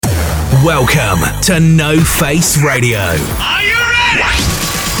Welcome to NoFace Radio. Are you ready?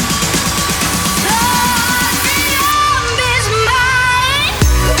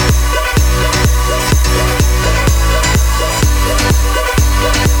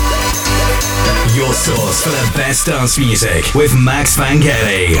 Your source for the best dance music with Max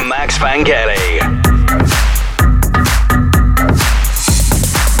Vangeli. Max Vangeli.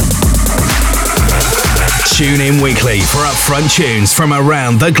 Tune in weekly for upfront tunes from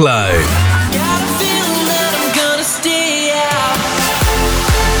around the globe.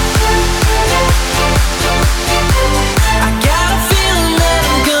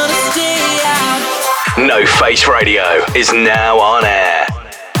 NoFace Radio is now on air.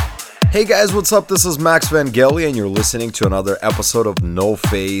 Hey guys, what's up? This is Max Vangeli and you're listening to another episode of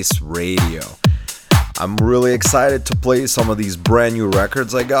NoFace Radio. I'm really excited to play some of these brand new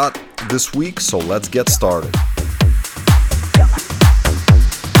records I got this week, so let's get started.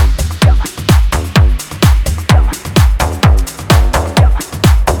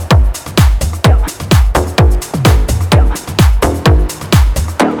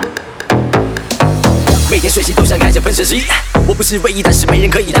睡醒都想开着喷射机，我不是唯一，但是没人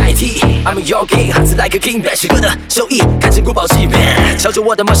可以代替。I'm your king， 汉字 like a king， 百事歌的收益看成古堡气氛。敲着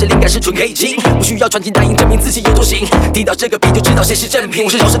我的冒险灵感是纯黑金，不需要传进大音证明自己有多行。听到这个 beat 就知道谁是正品，我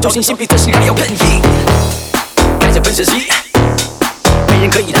是饶舌中心，心比这时还要更硬。开着喷射机，没人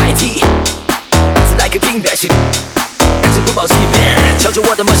可以代替。汉字 like a king， 百事看成古堡气氛。敲着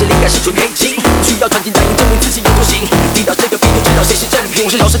我的冒险灵感是纯黑金，不需要传进大音证明自己有多行。听到这个 beat 就知道谁是正品，我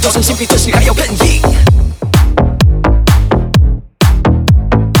是饶舌中心，心比这时还要更硬。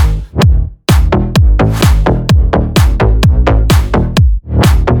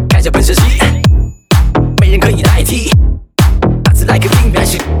喷射机，没人可以代替。大字 like a king， 百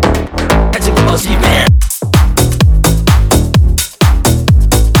事看成古堡气氛。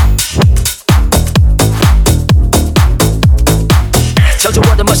敲着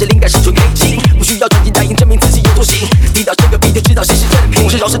我的冒险灵感是纯黑金，不需要传进大音证明自己有多行。听到这个 beat 就知道谁是正品，我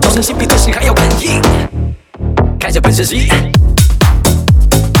是饶舌中心，心比这时还要更硬。开着喷射机。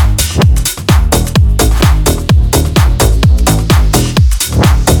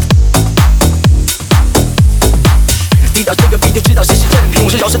听到这个 beat 就知道谁是正品，我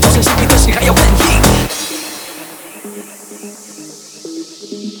是饶舌中心，心比这时还要更硬。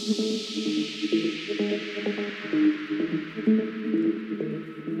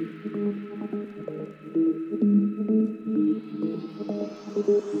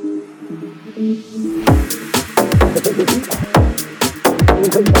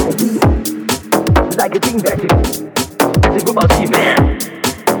like a king， 看成古堡气氛。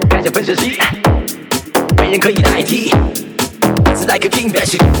开着喷射机，没人可以代替。是 like a king， 看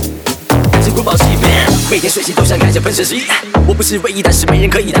成古堡气氛。每天睡醒都想开着喷射机，我不是唯一，但是没人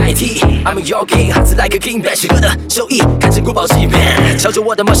可以代替。I'm your king， 是 like a king， 歌的收益看成古堡气氛。敲着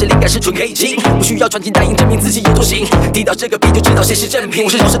我的冒险灵感是纯黑金，不需要传进大音证明自己有多行。听到这个 beat 就知道谁是正品，我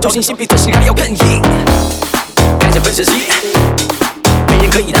是饶舌中心，心比这时还要更硬。开着喷射机，没人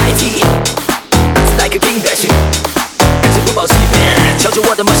可以代替。like a king， 看成古堡气氛。敲着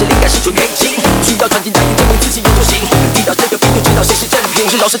我的冒险灵感是纯黑金，不需要传进大音证明自己有多行。听到这个 beat 就知道谁是正品，我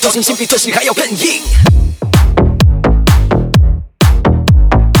是饶舌中心，心比这时还要更硬。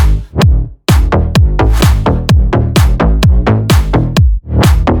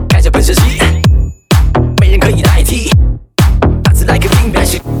开着喷射机，没人可以代替。大字 like a king， 看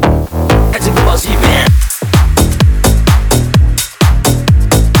成古堡气氛。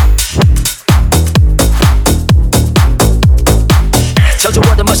敲着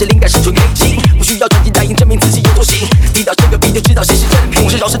我的冒险灵感是纯黑金，不需要传进大音证明自己有多行。听到这个 beat 就知道谁是正品，我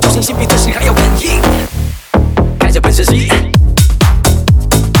是饶舌中心，心比这时还要更硬。开着喷射机。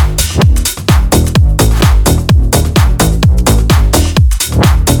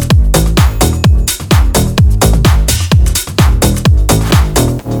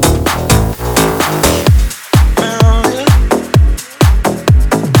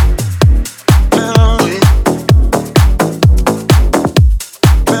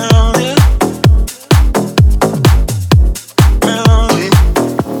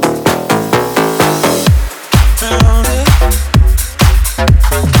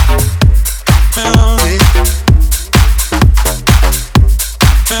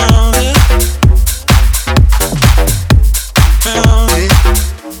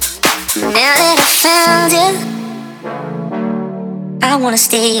I wanna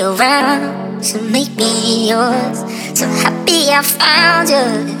stay around, so make me yours. So happy I found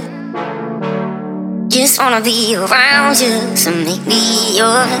you. Just wanna be around you, so make me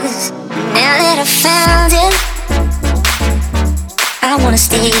yours. Now that I found you, I I wanna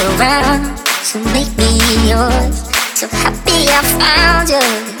stay around, so make me yours. So happy I found you.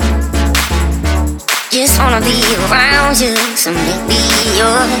 Just wanna be around you, so make me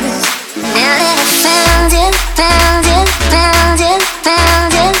yours. Now that I found it, found it, found it,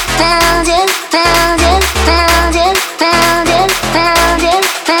 found it, found it, found it, found it, found it, found it,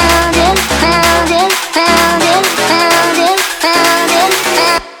 found it, found it, found it, found it, found it, found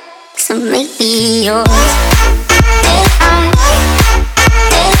it, so make me yours.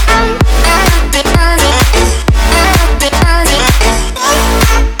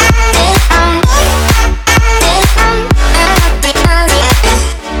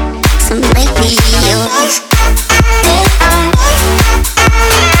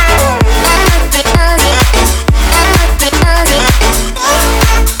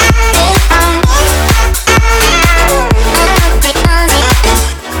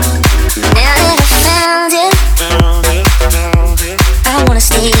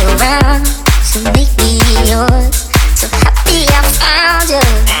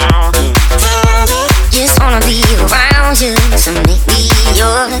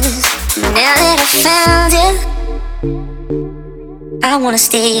 I wanna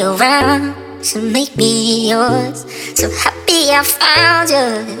stay around, so make me yours. So happy I found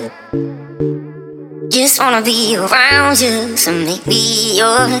you. Just wanna be around you, so make me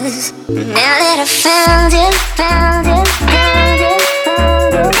yours. Now that I found it, found it, found it,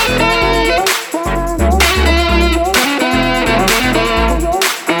 found it, found it.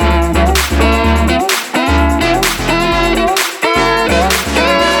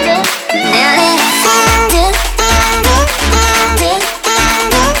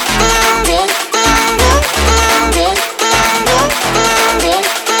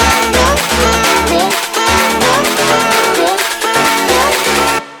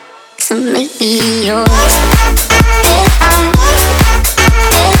 So make me yours.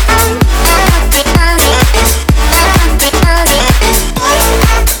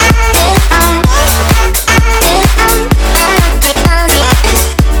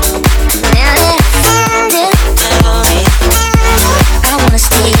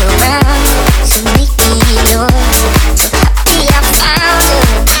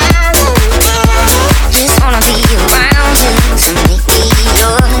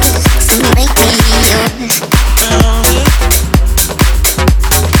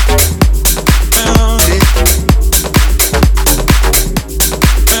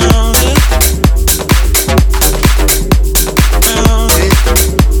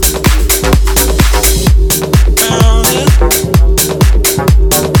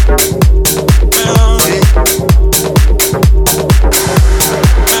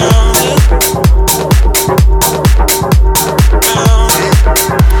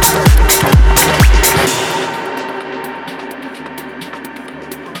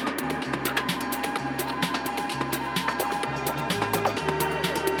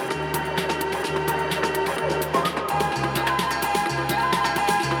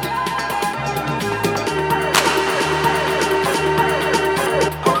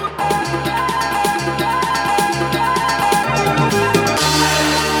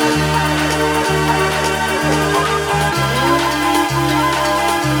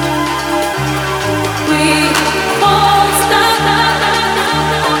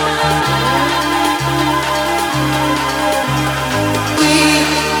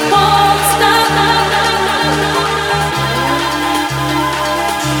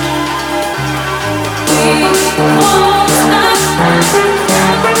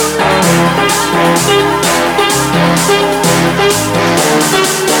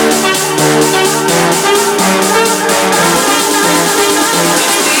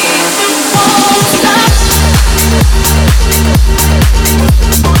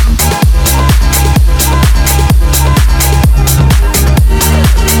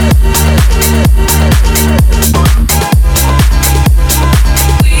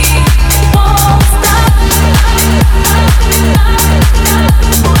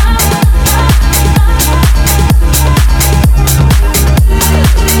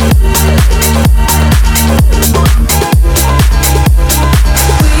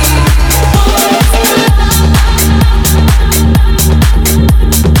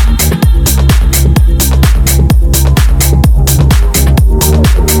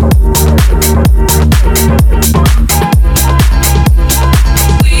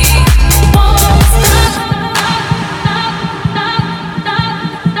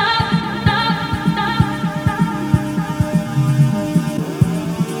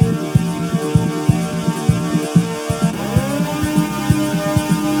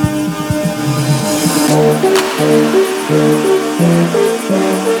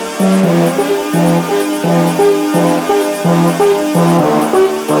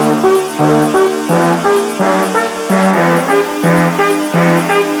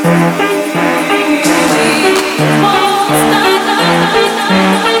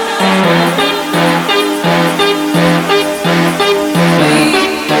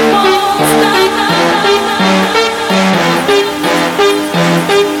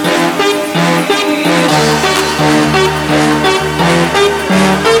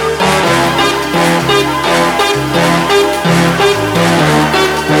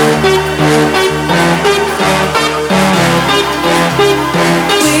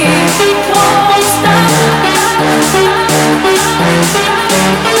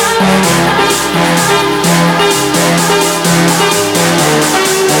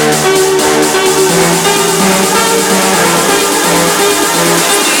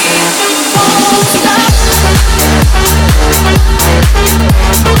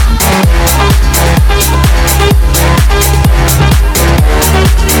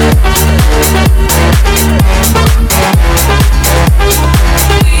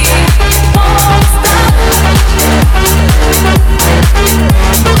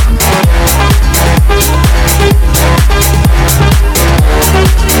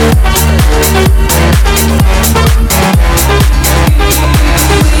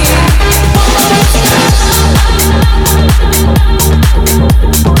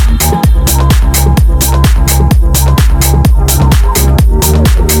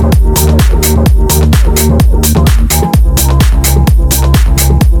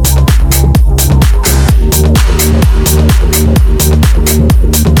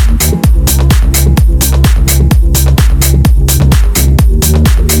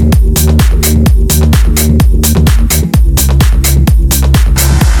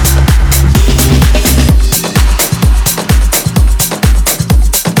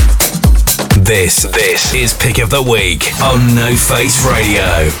 This is Pick of the Week on NoFace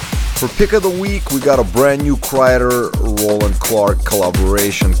Radio. For Pick of the Week, we got a brand new Kreider Roland Clark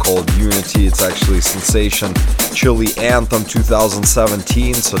collaboration called Unity. It's actually Sensation Chili Anthem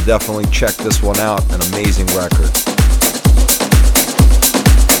 2017, so definitely check this one out. An amazing record.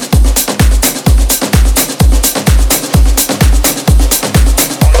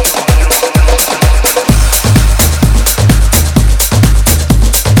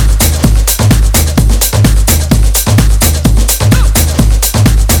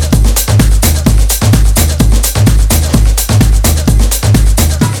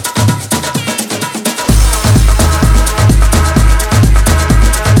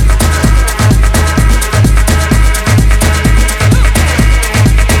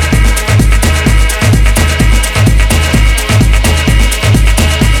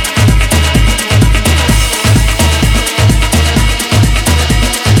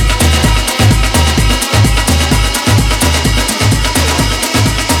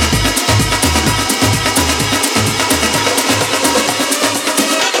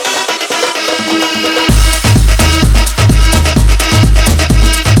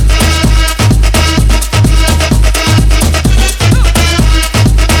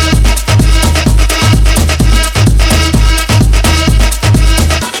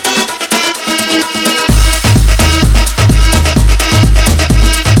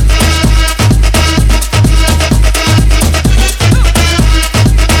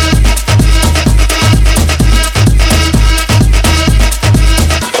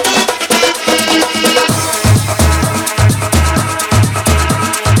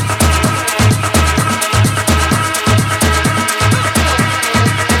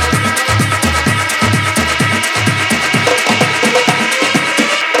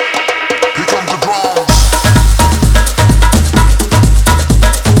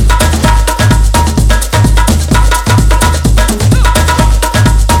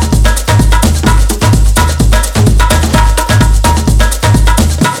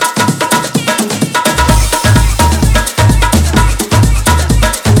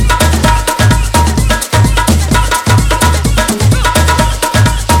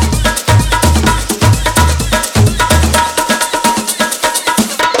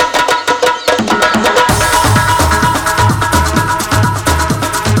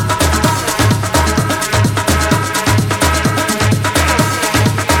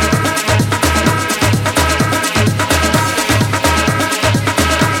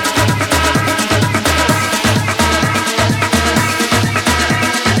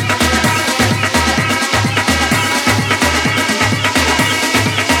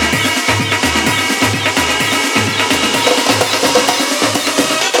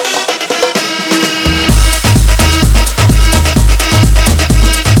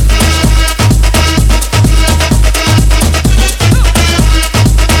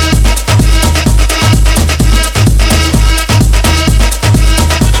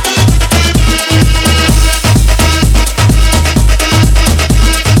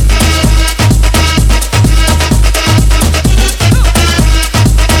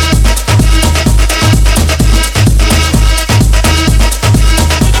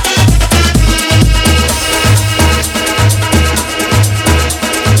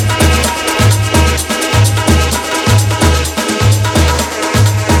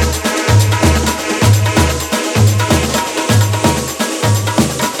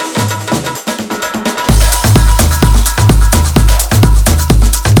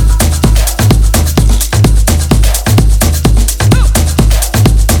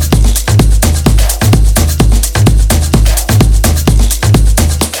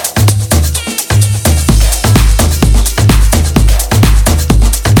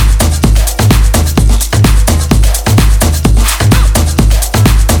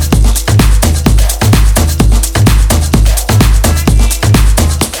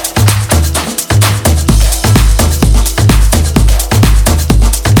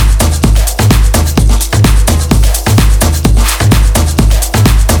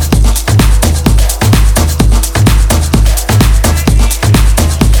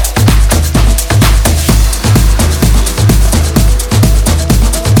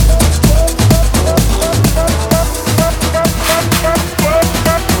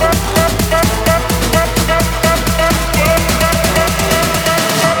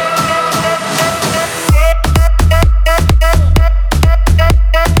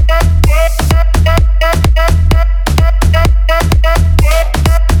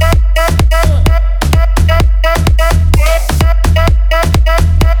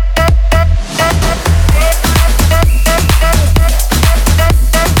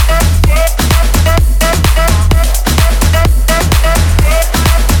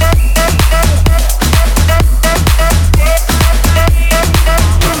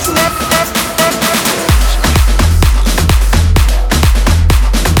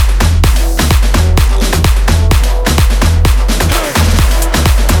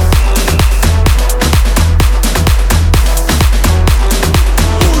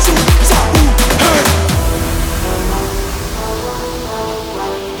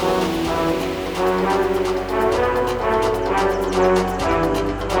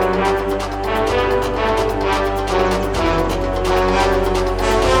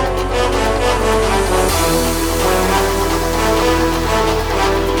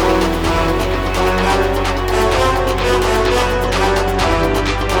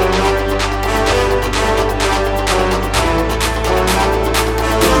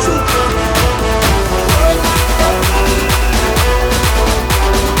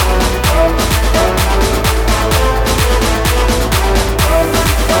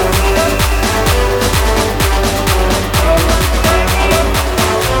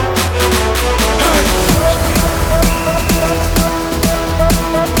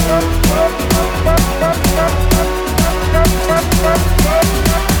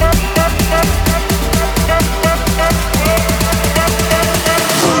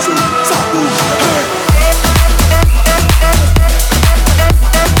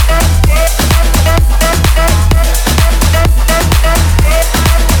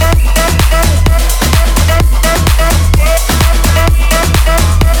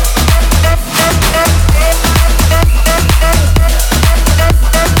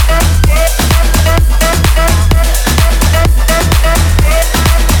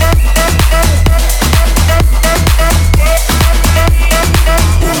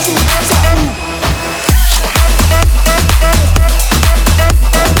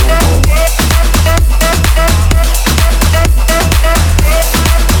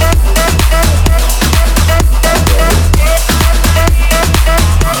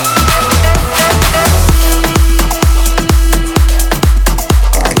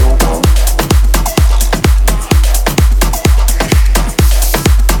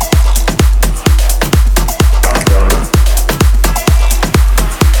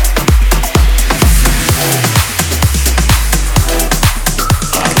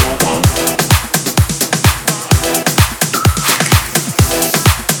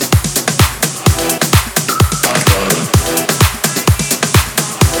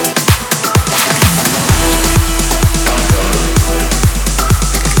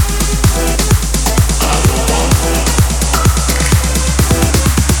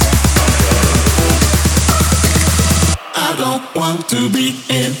 to be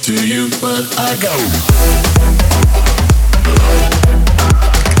into you, but I go.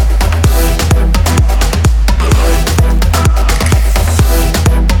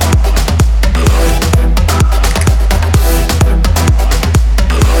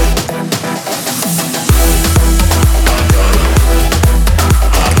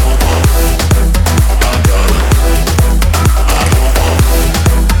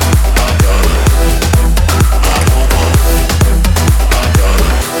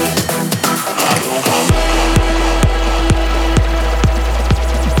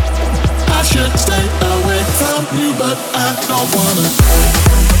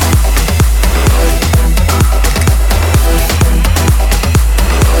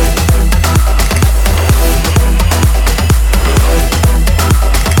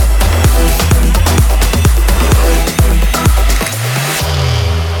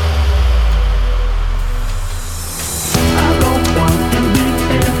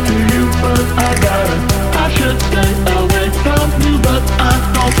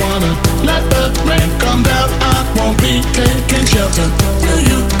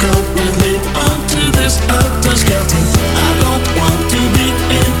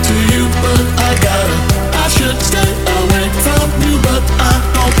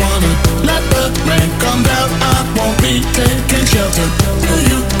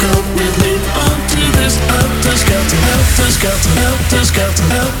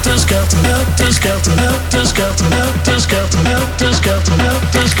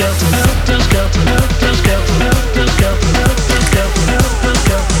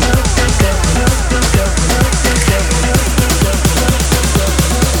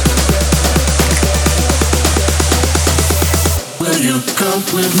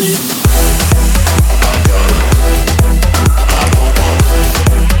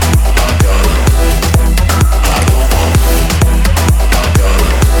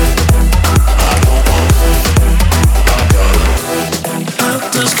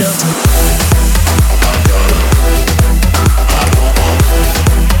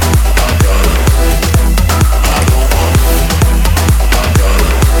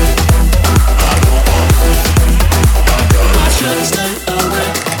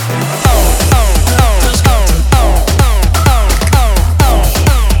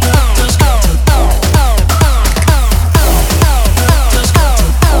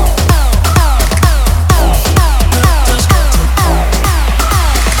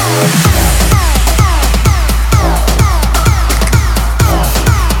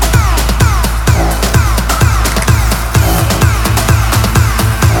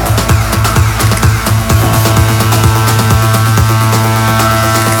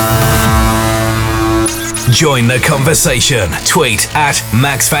 Join the conversation. Tweet at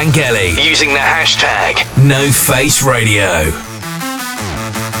Max Vangeli using the hashtag NoFace Radio.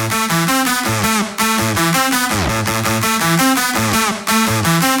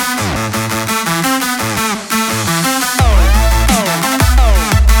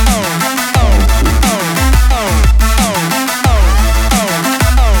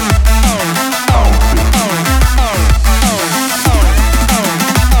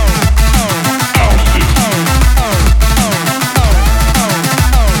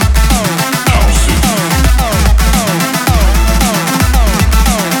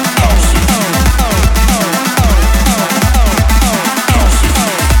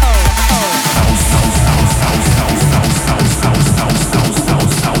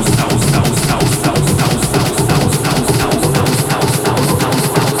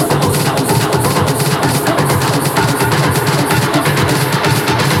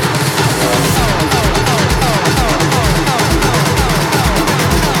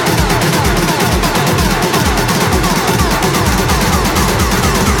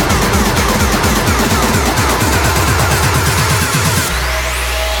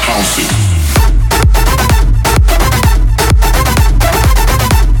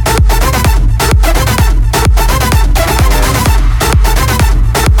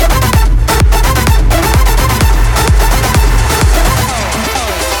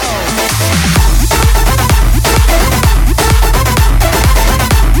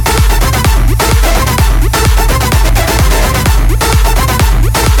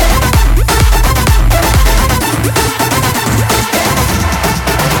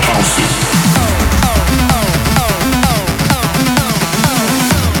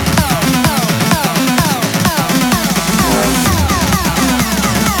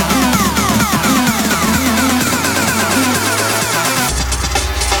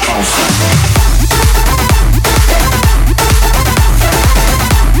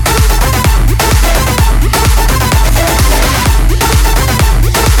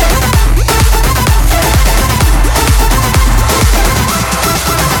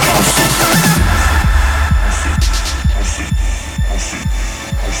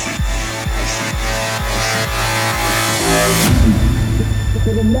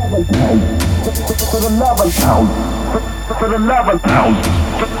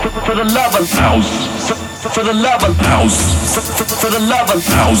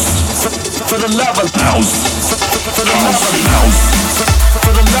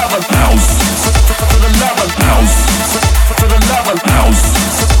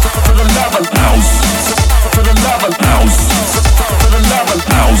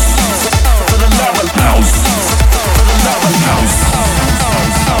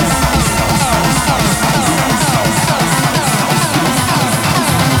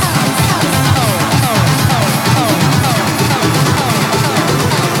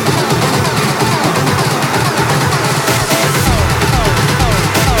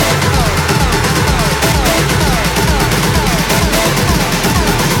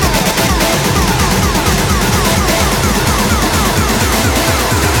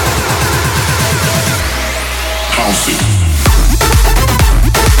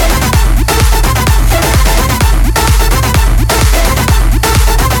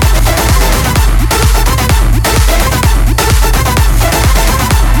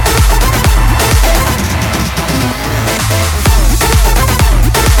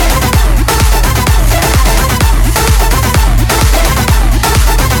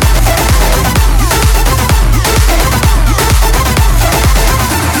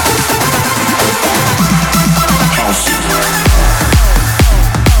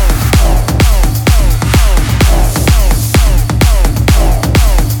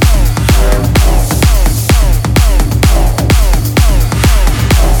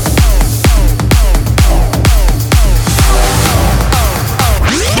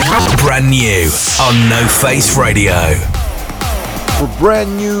 New on NoFace Radio. For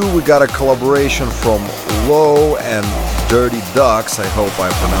brand new, we got a collaboration from Low and Dirty Ducks. I hope I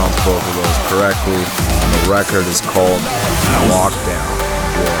pronounced both of those correctly. And the record is called Lockdown.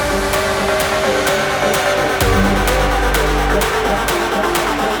 Enjoy.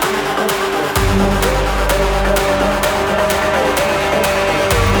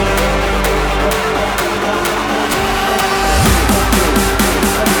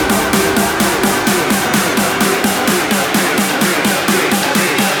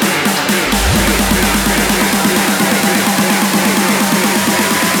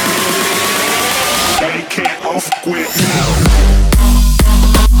 Can't off quit now.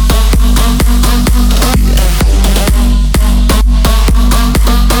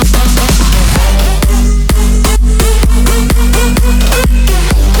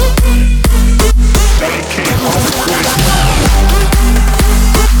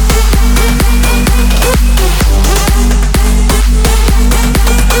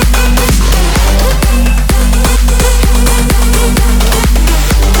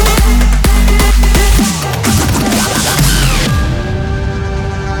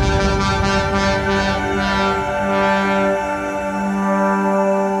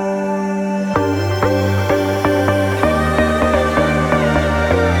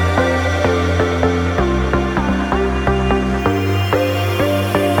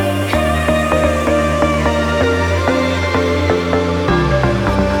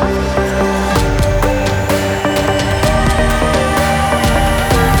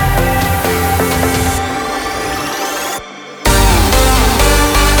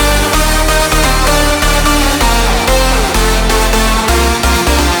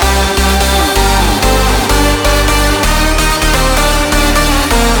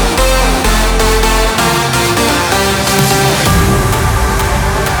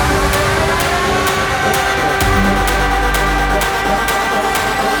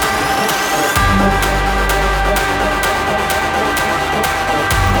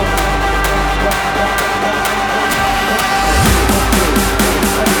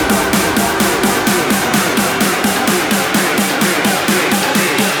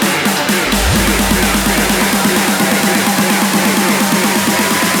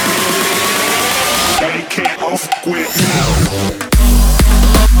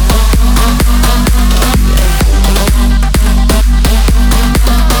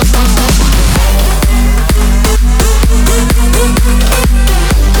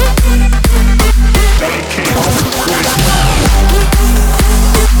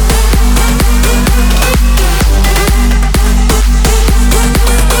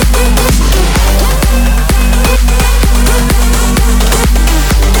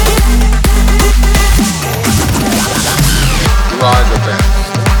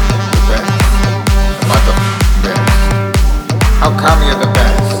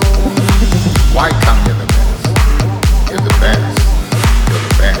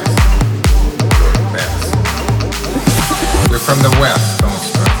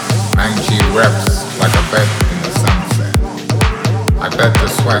 I bet the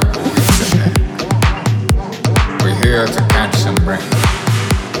sweat will reach your neck. We're here to catch some rain.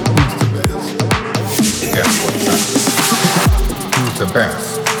 Who's the best? Guess what's up? Who's the best?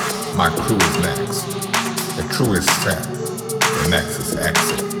 My crew is next. The crew is set. The next is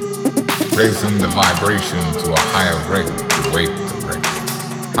exit. Raising the vibration to a higher rate to wake the break.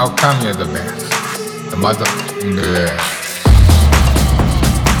 How come you're the best? The motherfucking best.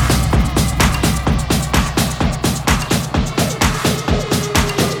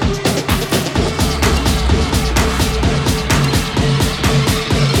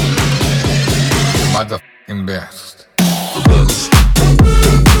 Motherfucking best.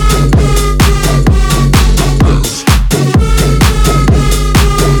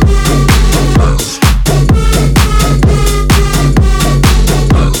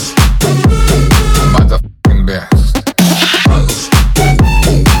 Motherfucking best.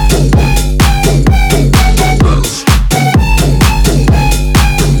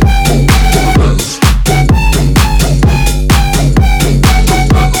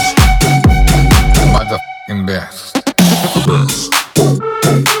 Motherfucking best.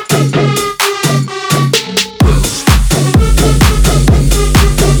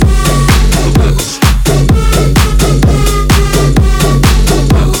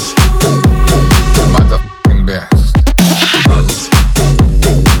 Motherfucking best.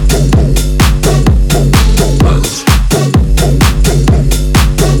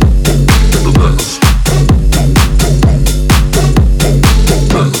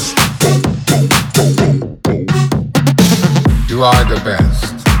 You are the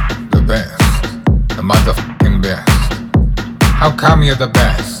best, the motherfucking best. How come you're the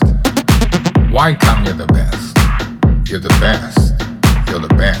best? Why come you're the best? You're the best, you're the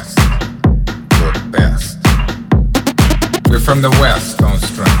best, you're the best. We're from the west on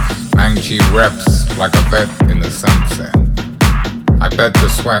strength. Mangy reps like a vet in the sunset. I bet the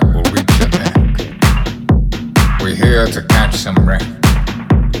sweat will reach your neck. We're here to catch some rain.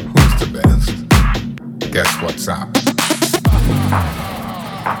 Who's the best? Guess what's up?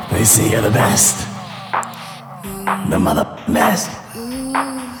 They say you're the best. The mother best.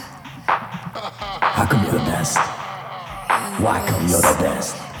 How come you're the best? Why come you're the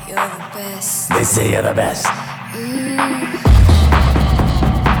best? They say you're the best.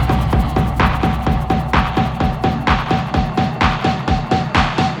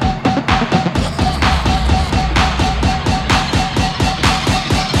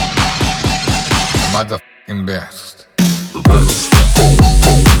 Motherfucking best.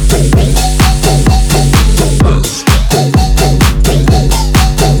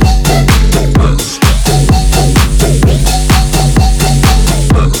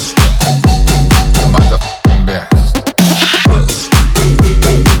 Motherfucking best.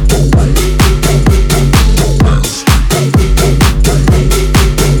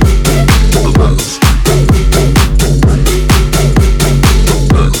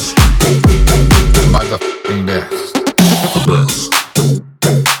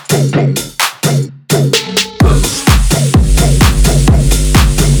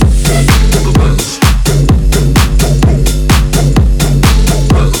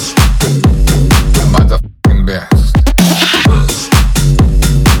 Motherfucking best. Motherfucking best.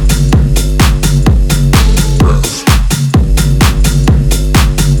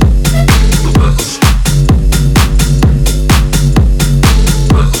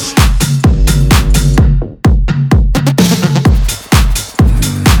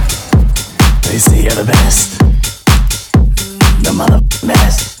 They say you're the best. The mother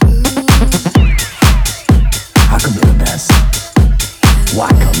best. How come you're the best? Why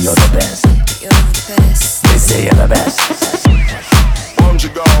come you're the best? They say you're the best.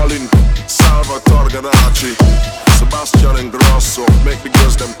 Vangeli, Salvatore Ganacci, Sebastian Ingrosso, make the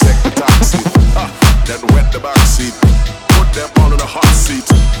girls them take the taxi. Then wet the backseat, put them on in the hot seat.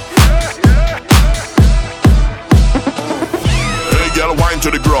 Hey girl, wine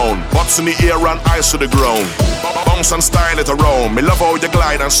to the ground, butts in the air and eyes to the ground. Bounce and style it around, me love how you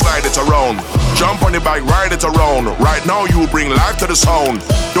glide and slide it around. Jump on the bike, ride it around. Right now you bring life to the sound.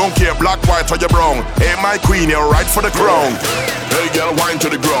 Don't care black, white or you brown. Hey my queen, you're right for the crown. Hey girl, wine to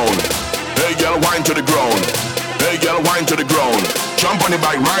the ground. Hey girl, wine to the ground. Hey girl, wine to the ground. Jump on the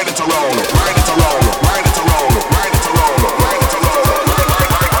bike, ride it around. Ride it around, ride it around, ride it around, ride it around.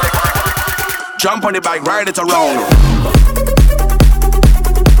 Jump on the bike, ride it around.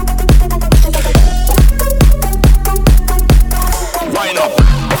 Wind up.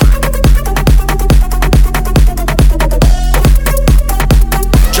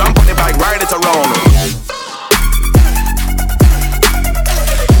 Jump on the bike, ride it around.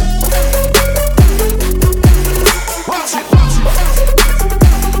 Watch it, watch it.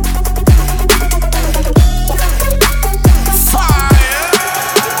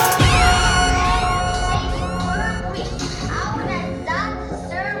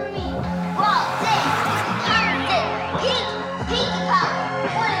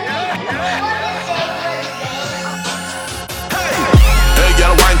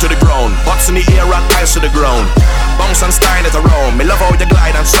 round. Butts in the air and eyes to the ground. Bounce and style it around. Me love how you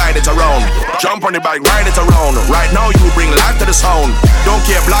glide and slide it around. Jump on the bike, ride it around. Right now you bring life to the sound. Don't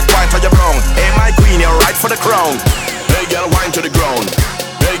care black, white or you're brown. Hey my queen, you're right for the crown. Hey girl, wine to the ground.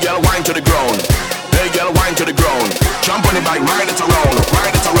 Hey girl, wine to the ground. Hey girl, wine to the ground. Jump on the bike, ride it around.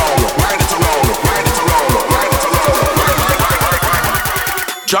 Ride it around. Ride it around. Ride it around. Ride it around.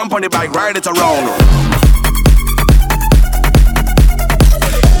 Jump on the bike, ride it around.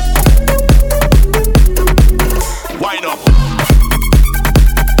 Wind up.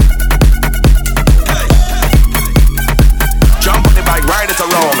 Hey. Jump on the bike, ride it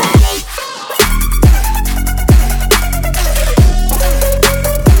around.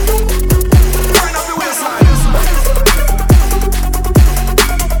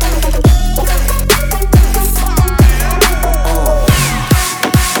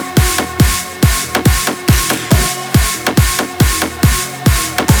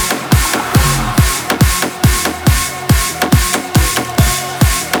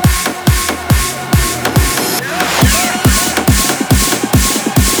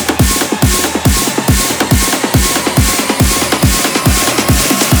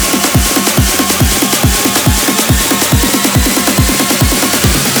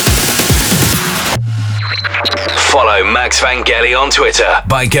 Follow Max Vangeli on Twitter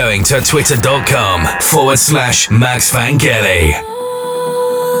by going to twitter.com/Max Vangeli.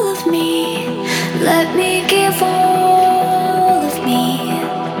 All of me, let me give all of me.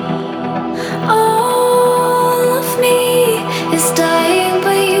 All of me is dying,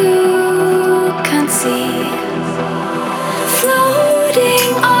 but you can't see.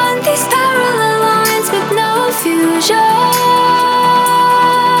 Floating on these parallel lines with no fusion.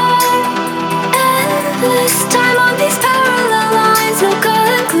 Endless time on these parallel lines, no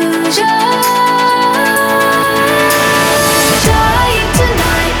conclusion. Dying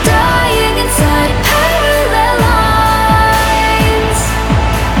tonight, dying inside parallel lines.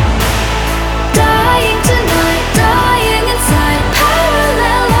 Dying tonight, dying inside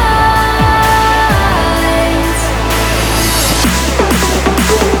parallel lines.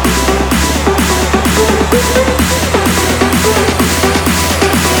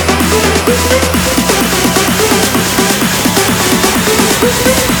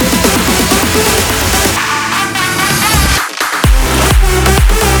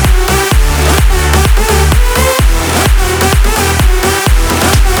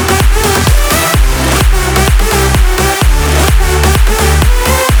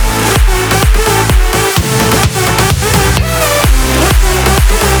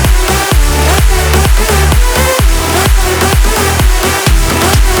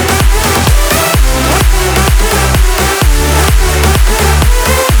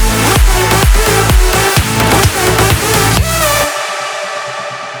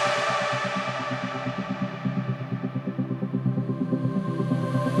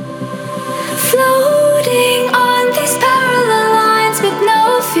 Floating on these parallel lines with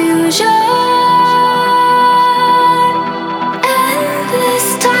no fusion.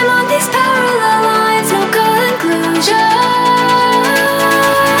 Endless time on these parallel lines, no conclusion.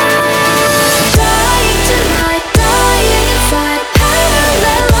 Dying tonight, dying inside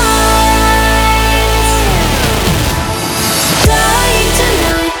parallel lines. Dying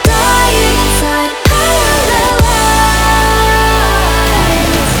tonight, dying inside parallel lines.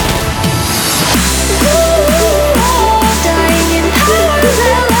 Dying in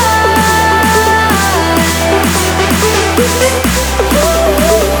parallel lines.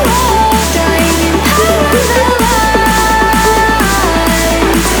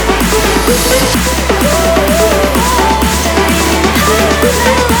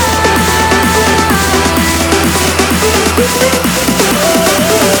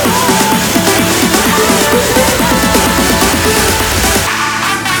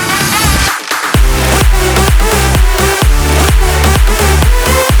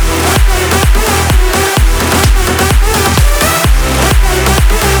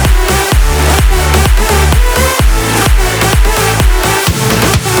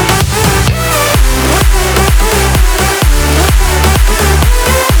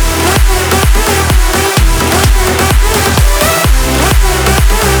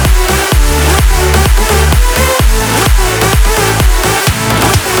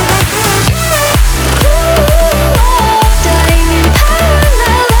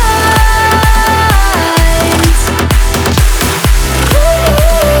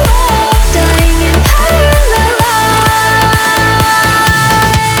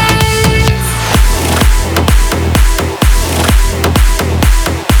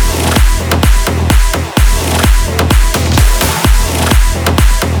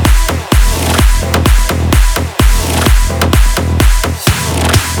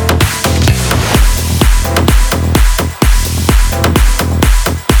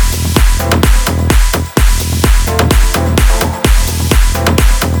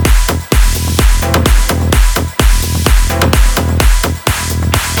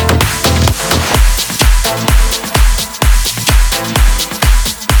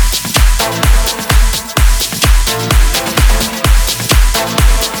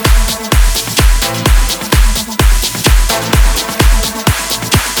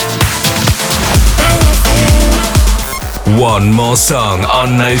 one more song on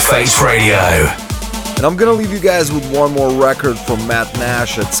NoFace Radio. And I'm gonna leave you guys with one more record from Matt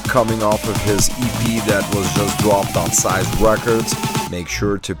Nash. It's coming off of his EP that was just dropped on Size Records. Make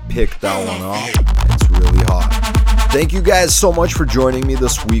sure to pick that one up. It's really hot. Thank you guys so much for joining me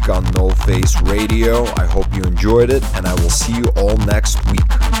this week on NoFace Radio. I hope you enjoyed it, and I will see you all next week.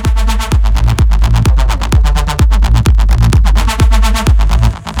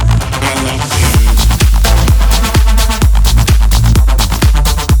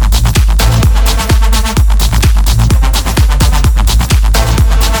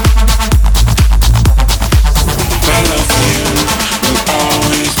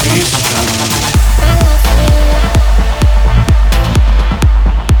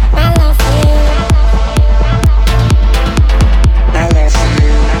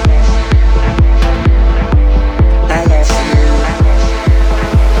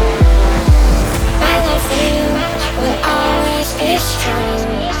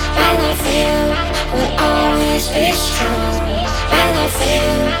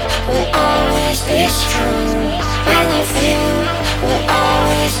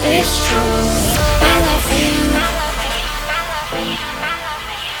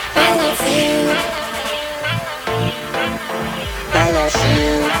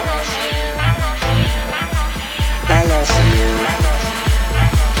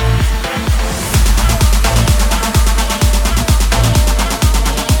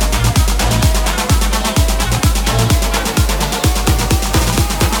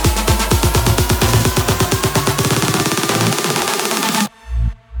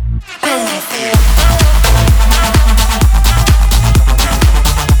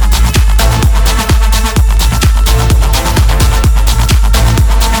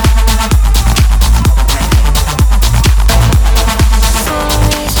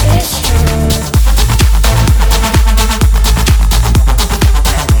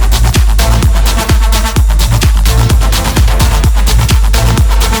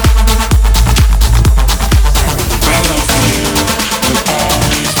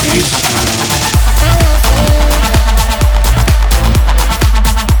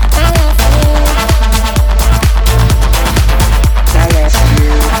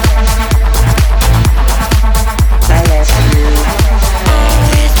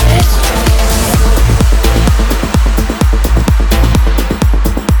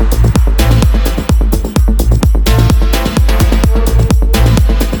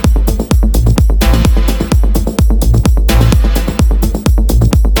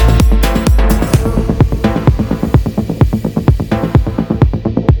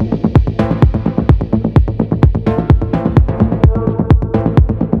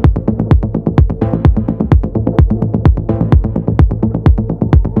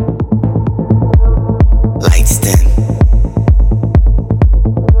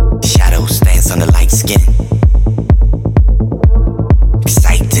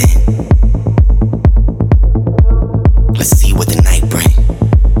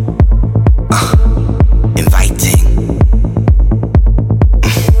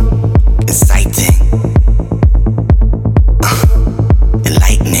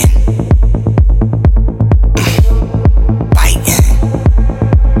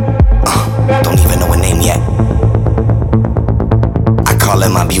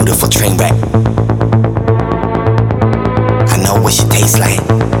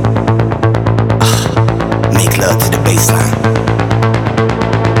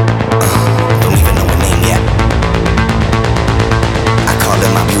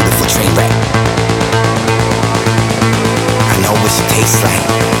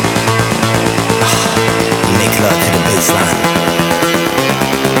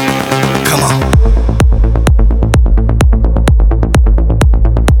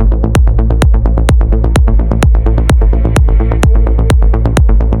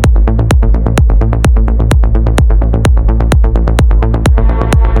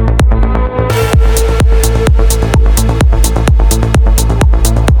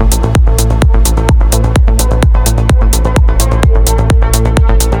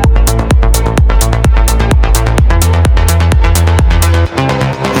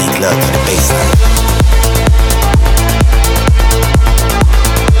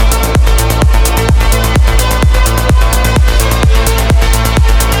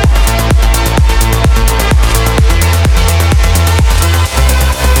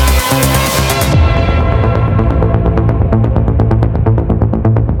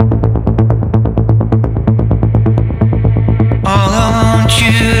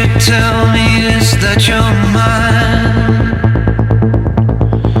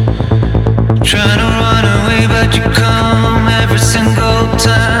 Trying to run away, but you come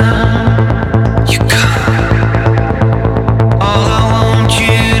time.